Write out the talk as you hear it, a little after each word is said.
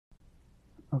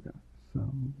Okay, so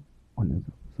on this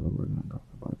episode, we're gonna talk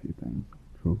about a few things.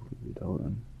 Truthfully be told,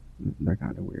 and they're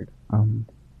kind of weird.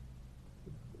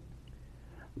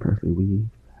 Personally, we've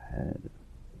had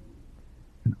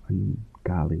an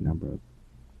ungodly number of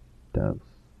deaths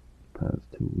past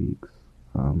 2 weeks.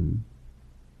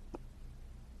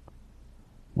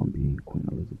 One being Queen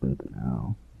Elizabeth, and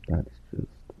now that's just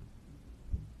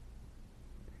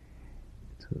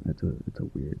it's a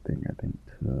weird thing. I think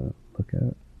to look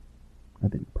at. I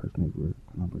think personally, we're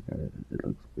gonna look at it. It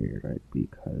looks weird, right?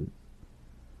 Because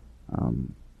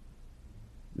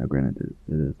now granted,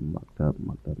 it is mucked up.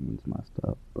 Mucked up means messed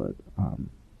up, but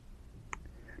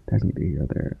that's neither here or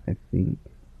there. I think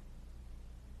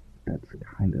that's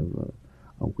kind of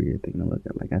a weird thing to look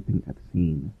at. Like, I think I've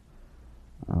seen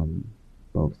um,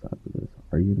 both sides of this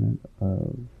argument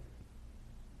of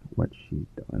what she's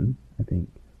done. I think,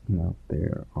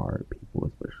 there are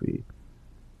people, especially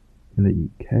in the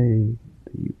UK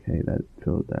that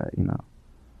feel that,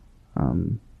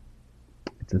 um,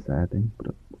 it's a sad thing,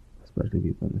 but especially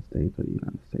people in the States or the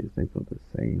United States, they feel the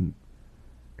same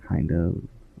kind of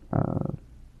uh,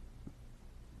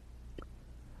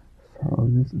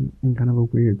 sorrowness in kind of a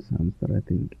weird sense that I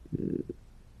think the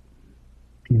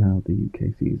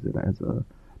UK sees it as a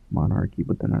monarchy,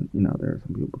 but then, there are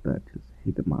some people that just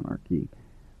hate the monarchy.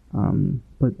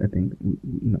 But I think,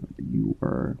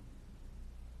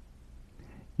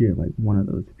 you're like one of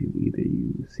those people, either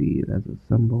you see it as a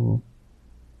symbol,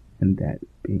 and that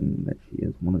being that she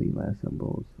is one of the last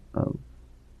symbols of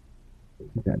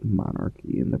that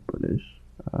monarchy in the British,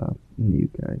 in the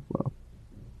UK. Well,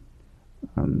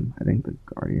 I think the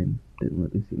Guardian didn't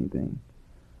really see anything,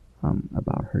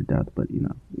 about her death, but,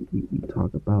 we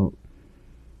talk about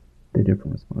the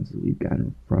different responses we've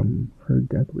gotten from her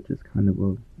death, which is kind of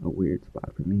a weird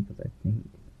spot for me because I think,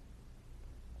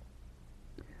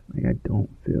 like, I don't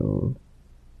feel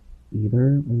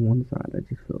either on one side. I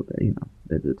just feel that,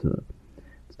 that it's a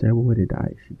terrible way to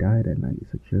die. She died at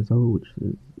 96 years old, which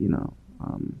is,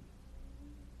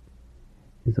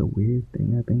 is a weird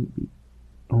thing, I think,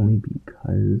 only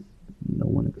because no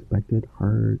one expected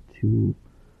her to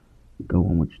go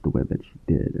on the way that she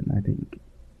did. And I think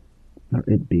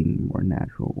it being more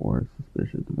natural or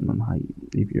suspicious, depending on how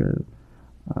you,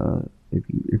 uh, if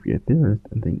you're a theorist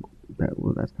and think that,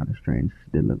 well, that's kind of strange.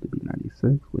 She did live to be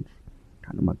 96, which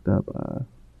kind of mucked up.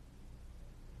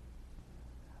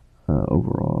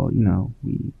 Overall,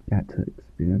 we got to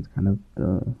experience kind of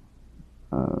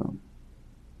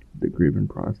the grieving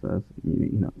process.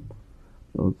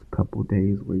 Those couple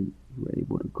days where you were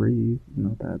able to grieve.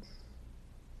 That's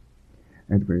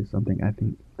very something. I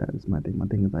think that is my thing. My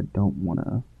thing is I don't want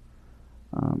to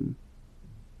um,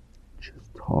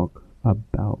 just talk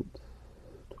about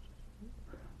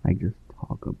just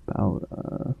talk about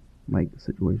like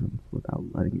situations without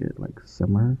letting it like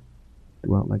simmer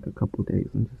throughout like a couple days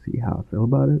and to see how I feel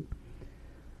about it.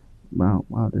 Wow,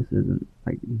 this isn't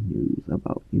like news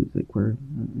about music. Where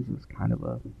this is kind of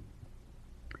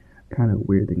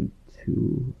weird thing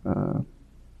to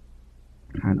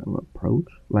kind of approach.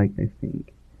 Like, I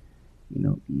think,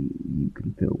 you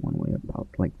can feel one way about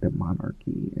like the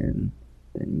monarchy, and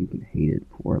then you can hate it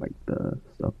for like the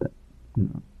stuff that you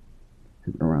know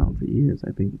has been around for years.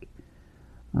 I think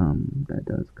that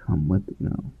does come with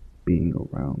being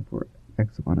around for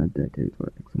X amount of decades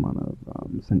or X amount of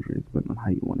centuries, depending on how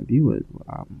you want to view it.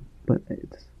 But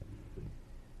it's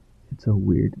a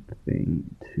weird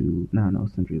thing to now. I know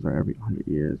centuries are every 100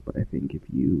 years, but I think if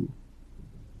you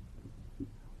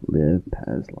live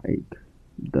past like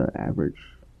the average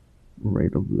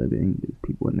rate of living is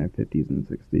people in their 50s and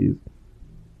 60s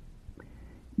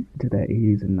to their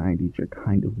 80s and 90s, you're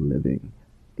kind of living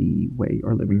the way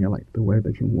or living your life the way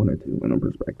that you wanted to, in a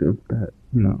perspective that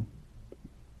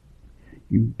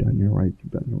you've done your rights,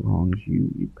 you've done your wrongs,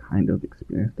 you kind of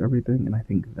experienced everything. And I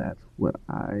think that's what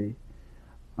I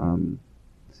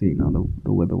see now,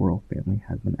 the way the royal family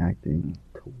has been acting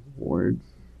towards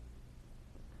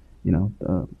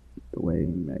the way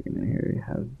Meghan and Harry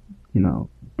have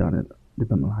done it,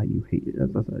 depending on how you hate it. As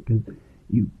I said, because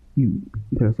you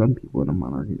there are some people in a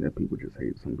monarchy that people just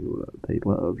hate, some people that they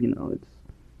love.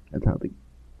 That's how the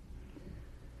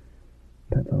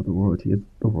that's how the royal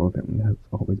family has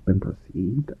always been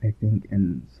perceived, I think.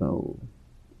 And so,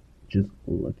 just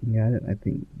looking at it, I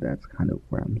think that's kind of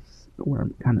where I'm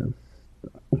kind of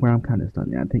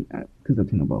stunned. I think because I've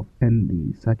seen them both. And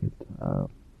the second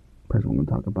person we're going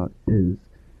to talk about is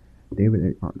David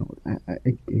A. Arnold. I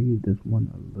gave this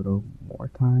one a little more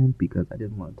time because I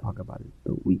didn't want to talk about it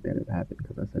the week that it happened.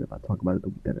 Because I said if I talk about it the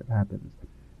week that it happens,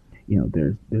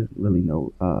 there's really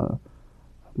no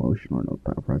emotion or no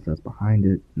thought process behind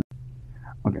it.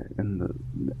 okay,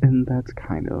 and that's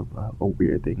kind of a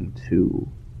weird thing to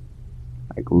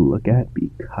like look at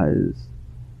because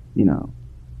you know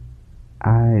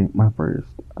my first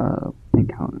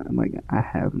encounter, like I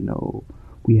have no,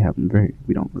 we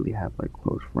don't really have like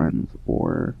close friends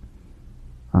or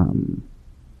um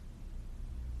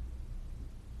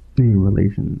any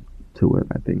relation to it.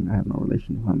 I think I have no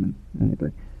relation to him and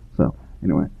anything. So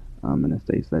anyway, in the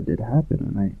states that did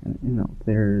happen, and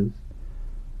there's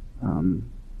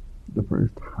um the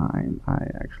first time I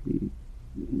actually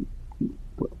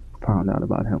found out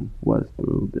about him was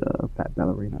through the Fat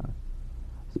Ballerina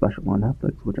special on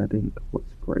Netflix, which I think was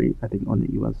great. I think on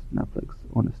the U.S. Netflix,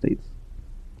 on the states,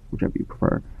 whichever you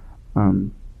prefer.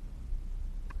 Um,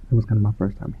 it was kind of my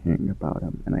first time hearing about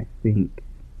him, and I think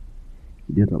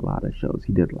he did a lot of shows.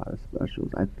 He did a lot of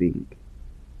specials. I think,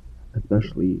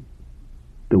 especially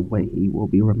the way he will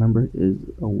be remembered is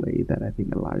a way that I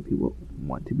think a lot of people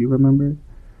want to be remembered.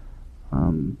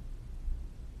 Um,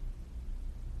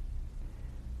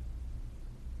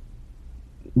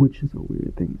 which is a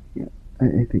weird thing. Yeah,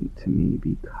 I think to me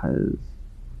because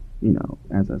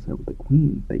as I said with the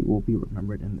Queen, they will be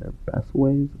remembered in their best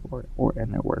ways or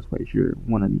in their worst ways. You're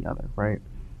one or the other, right?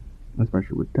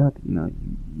 Especially with death,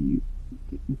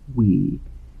 we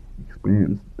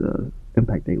experienced the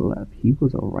impact they left. He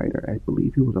was a writer, I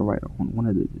believe. He was a writer on one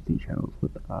of the Disney channels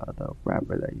with the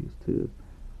rapper that used to.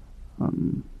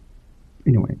 Um,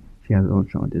 anyway, she has her own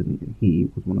show on Disney, and he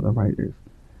was one of the writers.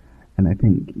 And I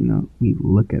think we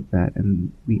look at that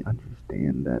and we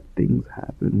understand that things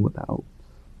happen without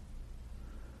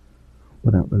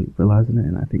really realizing it.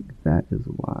 And I think that is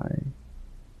why,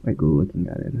 like looking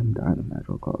at it and him dying of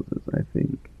natural causes, I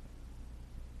think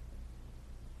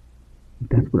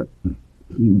that's what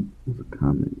he was a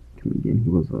comedian. He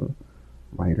was a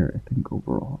writer. I think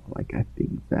overall, like I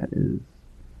think that is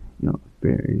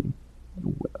very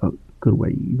a good way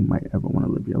you might ever want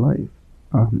to live your life.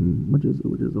 Which is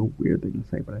a weird thing to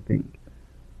say, but I think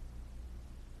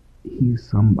he's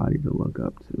somebody to look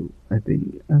up to. I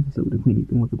think, as I said with the Queen, you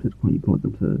can look up to the Queen, you can look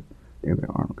up to David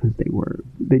Arnold because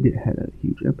they did had a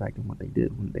huge impact on what they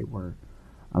did when they were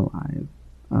alive.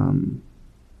 Um,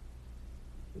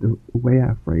 the way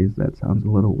I phrase that sounds a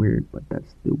little weird, but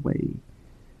that's the way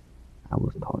I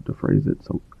was taught to phrase it.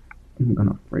 So I'm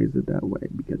gonna phrase it that way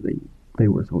because they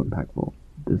were so impactful.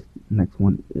 This next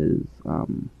one is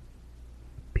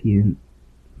PNP.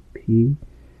 And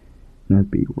that's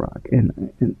Big Rock,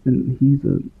 and he's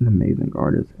an amazing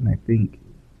artist. And I think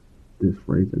this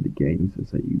phrase of the game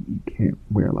says that you can't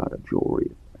wear a lot of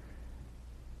jewelry.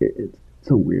 It's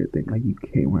a weird thing. Like you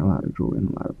can't wear a lot of jewelry in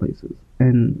a lot of places,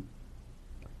 and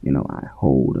I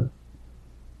hold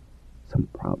some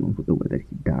problems with the way that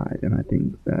he died, and I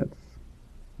think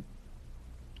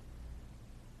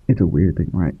it's a weird thing,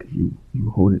 right? Because you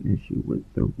hold an issue with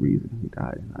the reason he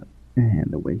died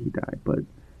and the way he died, but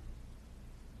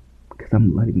because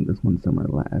I'm letting this one simmer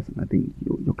less, and I think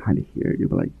you'll kind of hear it. You'll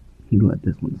be like, he let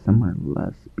this one simmer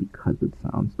less because it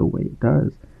sounds the way it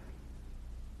does,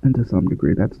 and to some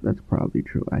degree, that's probably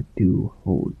true. I do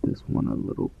hold this one a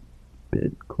little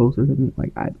bit closer to me.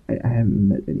 Like I haven't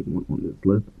met anyone on this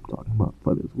list I'm talking about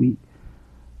for this week,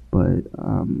 but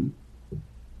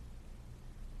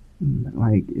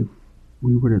like if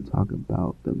we were to talk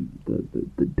about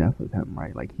the death of him,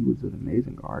 right? Like he was an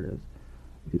amazing artist,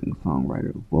 amazing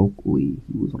songwriter. Vocally,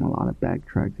 he was on a lot of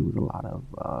backtracks. He did a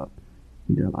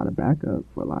lot of backup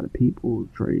for a lot of people.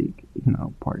 Drake,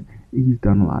 he's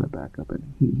done a lot of backup,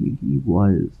 and he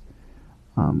was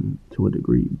to a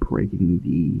degree breaking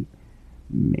the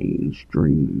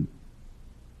mainstream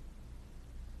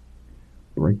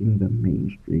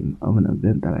of an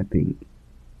event that I think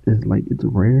is like it's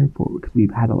rare for because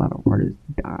we've had a lot of artists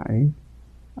die.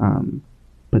 Um,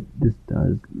 but this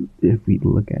does, if we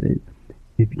look at it,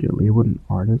 if you're labeled an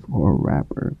artist or a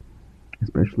rapper,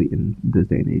 especially in this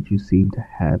day and age, you seem to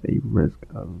have a risk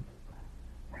of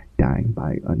dying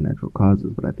by unnatural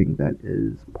causes. But I think that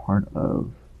is part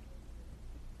of,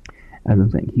 as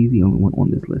I'm saying, he's the only one on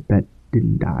this list that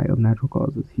didn't die of natural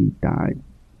causes. He died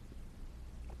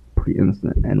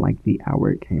pre-instant, and like the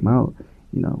hour it came out,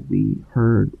 we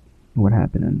heard what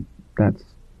happened, and that's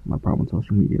my problem with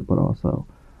social media, but also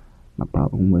my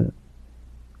problem with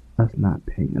us not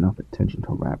paying enough attention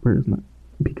to rappers, not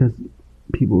because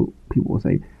people will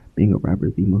say being a rapper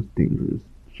is the most dangerous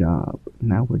job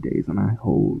nowadays, and I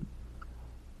hold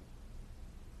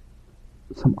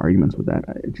some arguments with that.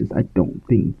 I don't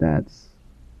think that's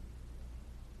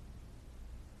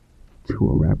to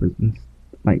a rappers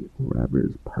like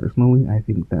rappers personally. I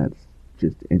think that's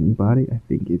just anybody. I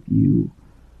think if you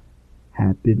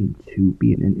happen to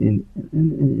be an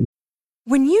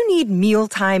When you need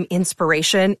mealtime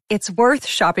inspiration, it's worth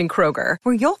shopping Kroger,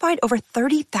 where you'll find over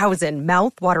 30,000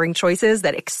 mouth-watering choices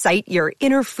that excite your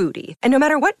inner foodie. And no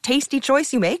matter what tasty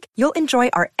choice you make, you'll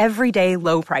enjoy our everyday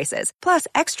low prices, plus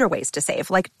extra ways to save,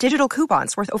 like digital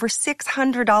coupons worth over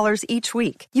 $600 each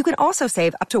week. You can also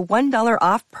save up to $1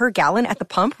 off per gallon at the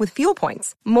pump with fuel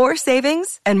points. More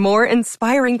savings and more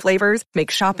inspiring flavors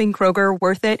make shopping Kroger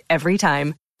worth it every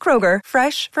time. Kroger,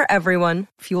 fresh for everyone.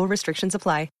 Fuel restrictions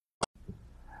apply.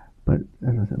 But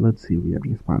as I said, let's see if we have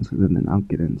any sponsors, and then I'll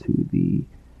get into the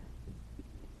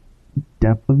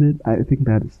depth of it. I think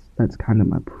that's kind of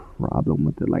my problem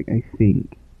with it. Like, I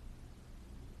think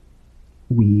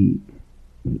we,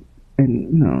 and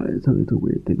it's a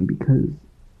weird thing because,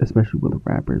 especially with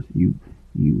rappers, you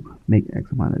make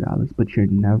X amount of dollars, but you're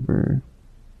never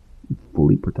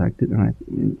fully protected. And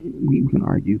we can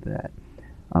argue that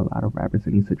a lot of rappers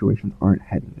in these situations aren't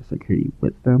having the security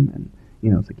with them, and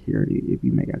security, if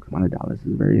you make X amount of dollars,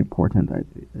 is very important. I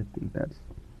think that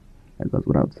goes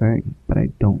without saying. But I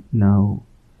don't know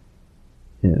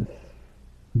if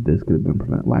this could have been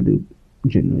prevented. Well, I do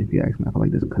genuinely, if you ask me, I feel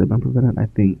like this could have been prevented. I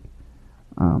think,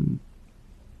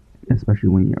 especially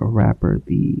when you're a rapper,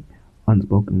 the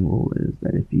unspoken rule is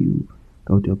that if you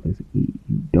go to a place to eat,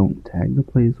 you don't tag the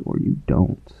place, or you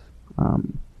don't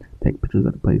take pictures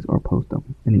of the place or post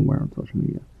them anywhere on social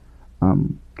media.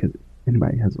 Because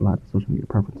anybody has a lot of social media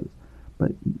preferences,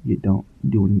 but you don't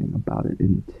do anything about it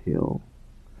until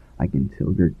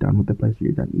you're done with the place, or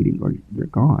you're done eating, or you're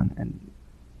gone, and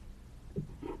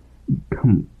you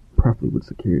come preferably with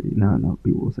security. Now I know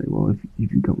people will say, well, if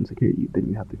you come with security, then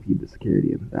you have to feed the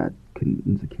security,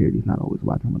 and security is not always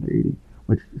watching what they're eating,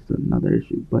 which is another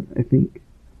issue. But I think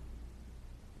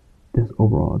this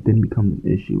overall then becomes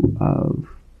an issue of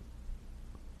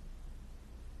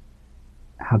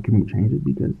how can we change it,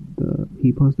 because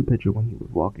he posted a picture when he was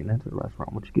walking into the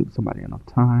restaurant, which gives somebody enough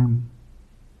time.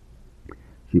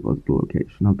 She posted the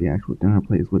location of the actual dinner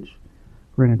place, which,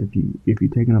 granted, if you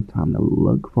take enough time to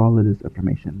look for all of this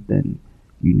information, then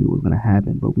you knew it was going to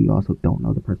happen. But we also don't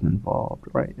know the person involved,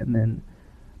 right? And then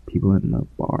people in the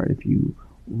bar, if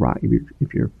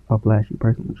you're a flashy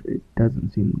person, which it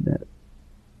doesn't seem that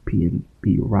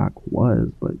PNB Rock was,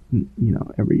 but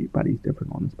everybody's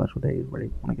different on the special days where they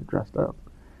want to get dressed up.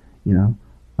 He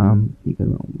could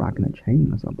have been rocking a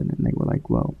chain or something, and they were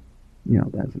like, well,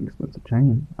 that's an expensive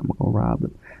chain, I'm gonna go rob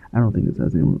it. I don't think this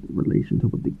has any relation to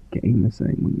what the game is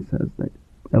saying when he says that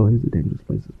LA is a dangerous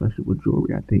place, especially with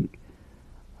jewelry. I think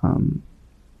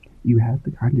you have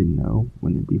to kind of know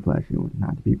when to be flashy and when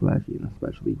not to be flashy, and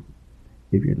especially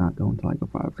if you're not going to like a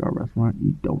 5-star restaurant,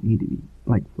 you don't need to be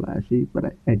like flashy. But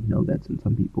I know that's in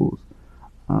some people's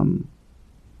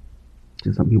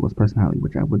personality,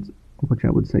 which I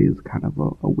would say is kind of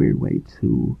a weird way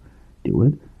to do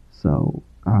it. So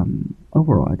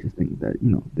overall, I just think that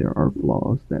there are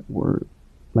flaws that were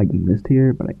like missed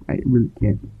here, but I really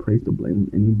can't praise or blame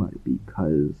anybody,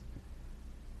 because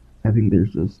I think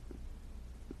there's just,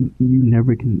 you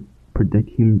never can predict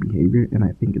human behavior, and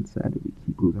I think it's sad that we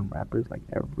keep losing rappers. Like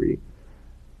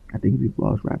I think we've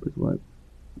lost rappers.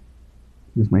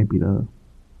 This might be the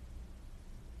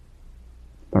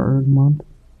third month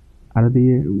out of the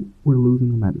year we're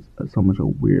losing them at so much a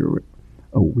weird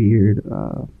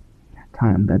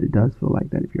time that it does feel like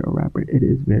that. If you're a rapper, it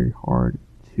is very hard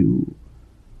to.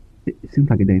 It seems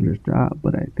like a dangerous job,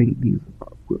 but I think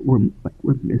we're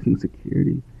missing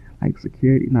security. Like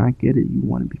security, now I get it. You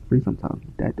want to be free sometimes,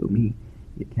 but that don't mean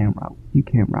you can't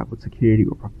rock with security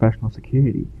or professional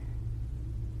security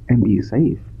and be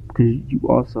safe, because you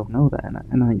also know that.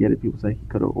 And I get it. People say he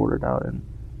could have ordered out and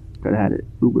could have had it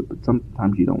Uber, but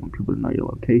sometimes you don't want people to know your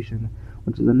location,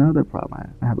 which is another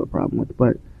problem I have a problem with.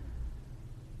 But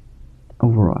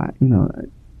overall,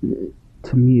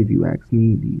 to me, if you ask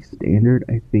me, the standard,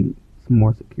 I think some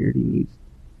more security needs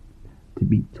to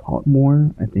be taught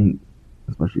more. I think,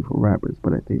 especially for rappers.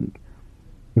 But I think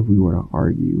if we were to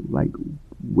argue, like,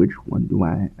 which one do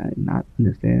I not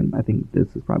understand, I think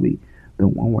this is probably the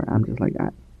one where I'm just like,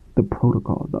 the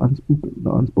protocol, the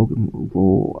unspoken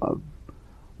rule of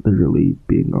literally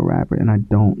being a rapper. And I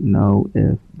don't know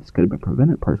if this could have been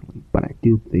prevented personally, but I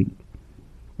do think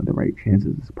with the right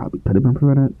chances, this probably could have been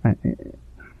prevented. I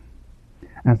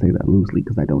say that loosely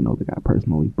because I don't know the guy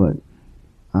personally, but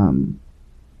I don't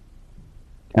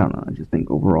know. I just think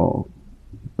overall,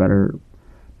 better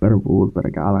rules,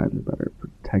 better guidelines, better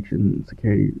protection,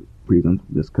 security reasons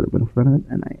this could have been prevented.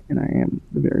 And I am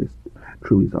very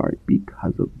truly sorry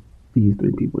because of these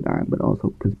 3 people dying, but also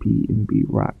because PNB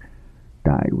Rock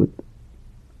died with.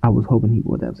 I was hoping he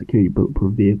would have security, but for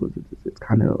vehicles, it's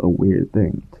kind of a weird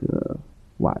thing to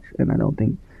watch, and I don't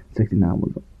think 69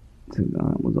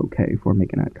 was okay for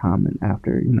making that comment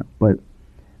after, but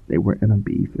they were in a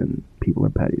beef and people are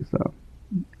petty. So,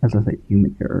 as I say,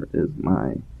 human error is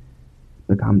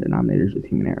the common denominator is just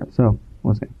human error. So,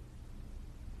 we'll see.